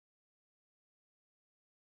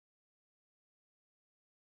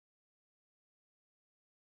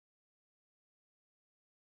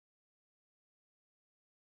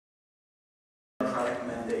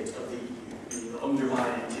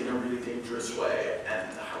dangerous way,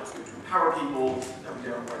 and how it's going to empower people, that we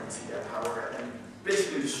don't want to get power, and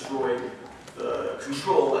basically destroy the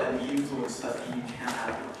control and the influence that the EU can have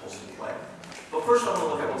in a positive way. But first I want to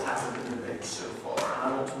look at what's happened in the debate so far,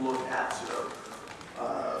 and I want to look at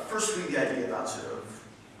firstly the idea about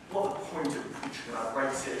what the point of preaching about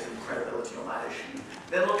rights is and credibility on that issue.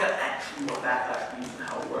 Then look at actually what backlash means and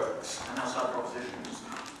how it works, and how side propositions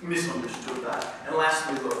misunderstood that. And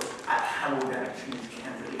lastly, look at how organic change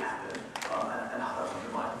can really happen, and how that's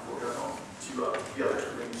undermined before going on to the other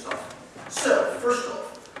extreme stuff. So, first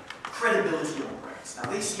off, credibility on rights. Now,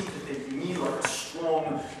 they seem to think you need like a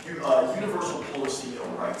strong universal policy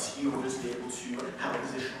on rights in order to be able to have a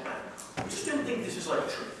position on that. We just don't think this is like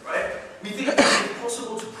true, right? We think it's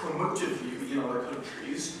possible to promote a view in other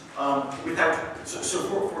countries without, so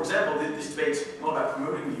for example, this debate's not about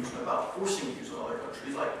promoting views, but about forcing views on other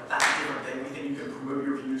countries. Like, that's a different thing. We think you can promote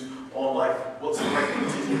your views on like what's the right thing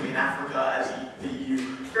to do in Africa as the EU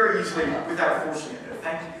very easily without forcing it. No,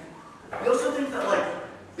 thank you. We also think that like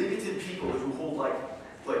bigoted people who hold like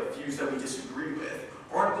views that we disagree with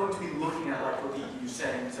aren't going to be looking at like what the EU is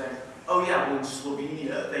saying and saying, oh yeah, well in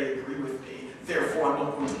Slovenia they agree with me, therefore I'm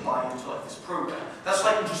not going to buy into like this program. That's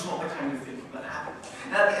like just not the kind of thinking that happens.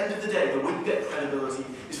 And at the end of the day, the way you get credibility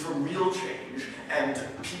is from real change and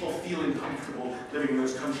people feeling comfortable living in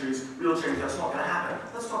those countries. Real change, that's not going to happen.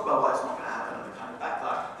 Let's talk about why it's not going to happen and the kind of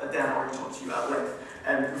backlash that Dan already talked to you at length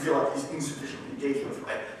and we feel like he's insufficiently engaged with,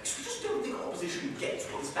 right? Because we just don't think opposition gets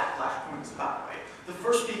what this backlash point is about, right? The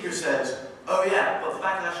first speaker says, oh yeah, but the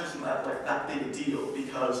backlash isn't that big a deal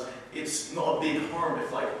because it's not a big harm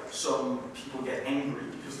if like some people get angry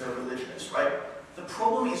because they're religious, right? The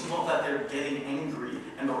problem is not that they're getting angry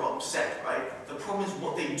and are upset, right? The problem is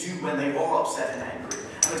what they do when they are upset and angry,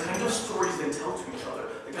 and the kind of stories they tell to each other,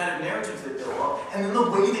 the kind of narratives they build up, and then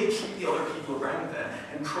the way they treat the other people around them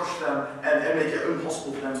and crush them and make it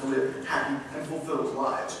impossible for them to live happy and fulfilled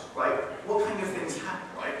lives, right? What kind of things happen,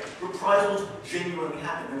 right? Reprisals genuinely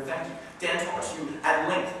happen. No, thank you. Dan talked to you at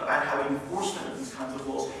length about how enforcement of these kinds of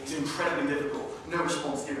laws is incredibly difficult. No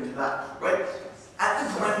response given to that, right? At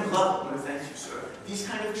the ground level, no thank you, sir, these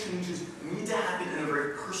kind of changes need to happen in a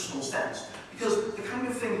very personal sense. Because the kind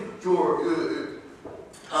of thing you're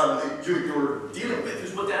dealing with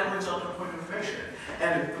is what Dan brings up in a point of information.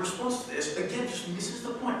 And the response to this, again, just misses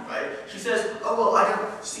the point, right? She says, oh, well, I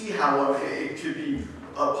don't see how it could be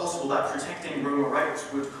possible that protecting Roma rights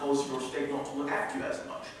would cause your state not to look after you as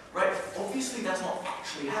much, right? Obviously, that's not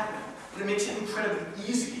actually happening. But it makes it incredibly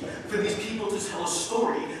easy for these people to tell a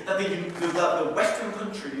story that the Western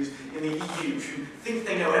countries in the EU who think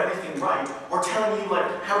they know everything right are telling you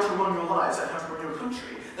like how to run your lives and how to run your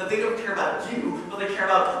country. That they don't care about you, but they care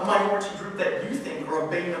about a minority group that you think are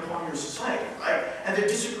a bane upon your society, right? And they're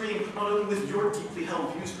disagreeing not only with your deeply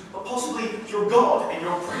held views, but possibly your God and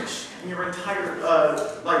your priest and your entire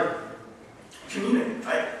community,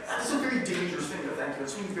 right? That is a very dangerous thing, though, thank you.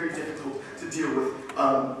 It's something very difficult to deal with.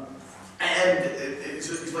 And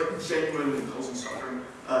it's like genuinely causing suffering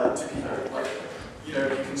to people. Like, you know,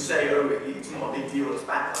 you can say, oh, it's not a big deal, it's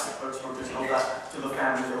backlash, but it's not just tell that to the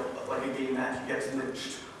family of like a gay man who gets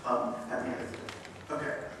lynched at the end of it.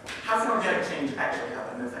 Okay. How can organic change actually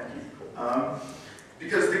happen? No, thank you.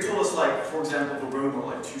 Because they told us, like, for example, the Roma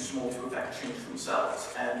are like too small to affect change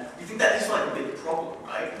themselves, and we think that is like a big problem,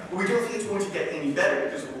 right? But we don't think it's going to get any better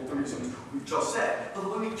because of all the reasons we've just said. But the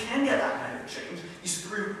way we can get that kind of change is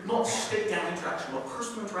through not state-down interaction, but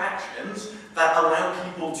personal interactions that allow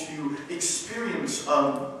people to experience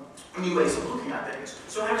new ways of looking at things.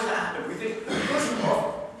 So how does that happen? We think, first of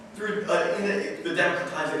all, through in the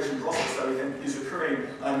democratization process that we think is occurring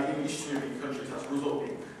in Eastern European countries as a result of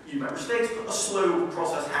being EU member states, a slow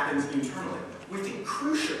process happens internally. We think,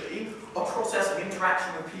 crucially, a process of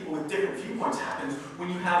interaction with people with different viewpoints happens when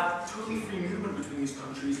you have totally free movement between these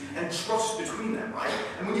countries and trust between them, right?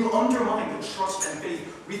 And when you undermine the trust and faith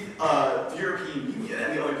with the European Union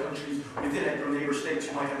and the other countries within it, your neighbor states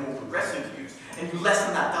who might have more progressive views, and you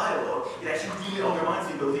lessen that dialogue, it actually really undermines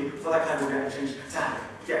the ability for that kind of organic change to happen.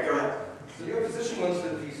 Yeah, go ahead. So your position was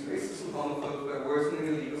that these racist and homophobic by worsening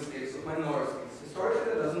the legal status of minorities. Historically,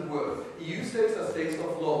 that doesn't work. EU states are states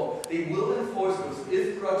of law. They will enforce those,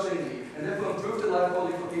 if grudgingly, and therefore improve the life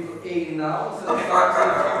quality for people now instead of in the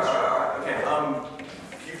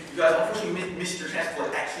future. You guys unfortunately missed your chance to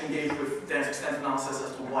like, actually engage with Dan's extensive analysis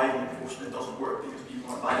as to why the enforcement doesn't work, because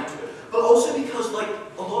people aren't buying into it. But also because like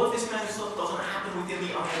a lot of this kind of stuff doesn't happen within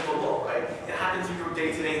the eye of the law, right? It happens in your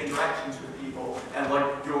day-to-day interactions with people and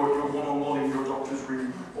like your one-on-one in your doctor's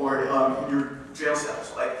room or in your jail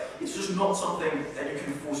cells. Like, it's just not something that you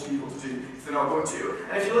can force people to do if they're not going to.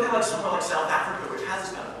 And if you look at like somewhere like South Africa, which has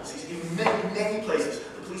this kind of policies, in many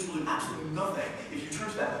absolutely nothing if you turn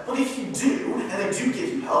to them. But if you do, and they do give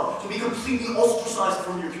you help, you'll be completely ostracized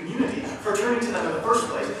from your community for turning to them in the first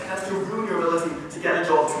place, and that's going to ruin your ability to get a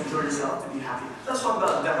job, to enjoy yourself, to be happy. Let's talk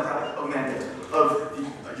about the democratic mandate of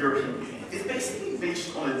the European Union. It's basically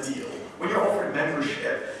based on a deal. When you're offered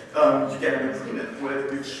membership, you get an agreement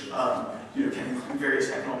which can include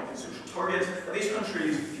various economic and social targets that these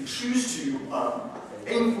countries can choose to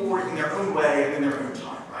aim for in their own way and in their own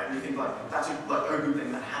time, right? And you think that's a good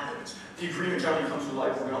thing that happens. The agreement generally comes with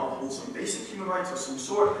we're going to uphold some basic human rights of some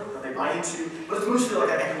sort that they buy into, but it's mostly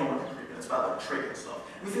like an economic agreement. It's about trade and stuff.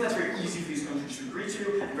 And we think that's very easy for these countries to agree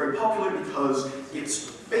to and very popular because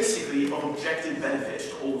it's basically of objective benefit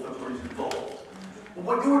to all of the parties involved. But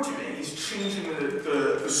what you're doing is changing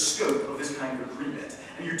the scope of this kind of agreement,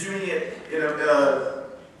 and you're doing it in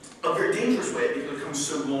a very dangerous way because it comes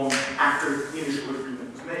so long after the initial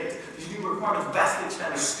agreement was made. These new requirements vastly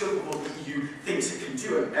expand the scope of what the EU thinks it can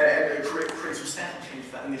do and create substantial change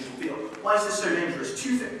for that initial deal. Why is this so dangerous?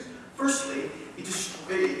 Two things. Firstly, it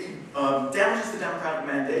damages the democratic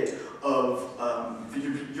mandate of the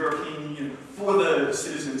European Union for the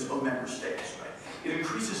citizens of member states. It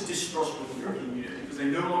increases distrust with the European Union because they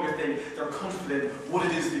no longer think they're confident what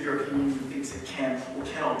it is the European Union thinks it can or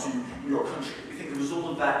cannot do in your country. We think the result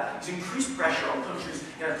of that is increased pressure on countries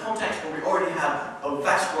in a context where we already have a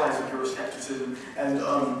vast rise of Euroscepticism and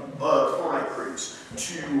far-right groups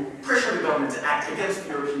to pressure the government to act against the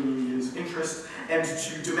European Union's interests and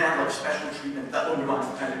to demand special treatment that undermines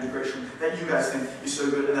the kind of integration that you guys think is so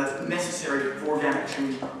good and that's necessary for organic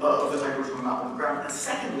change of the type we're talking about on the ground. And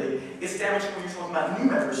secondly, it's damaging when you're talking about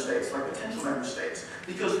new member states, like potential member states,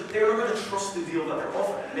 because they're not going to trust the deal that they're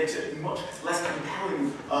offered. It makes it much less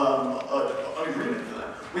compelling an agreement for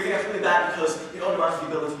them. We think that's really bad because it undermines the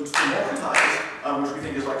ability to democratize, which we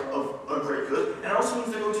think is a great good, and it also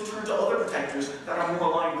means they're going to turn to other protectors that are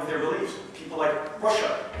more aligned with their beliefs. People like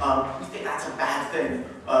Russia. We think that's a bad thing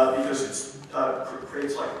because it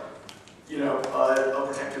creates a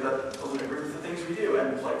protector that doesn't agree with the things we do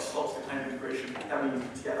and stops the kind of integration that we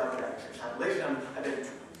need to get out of that. Later on, I think.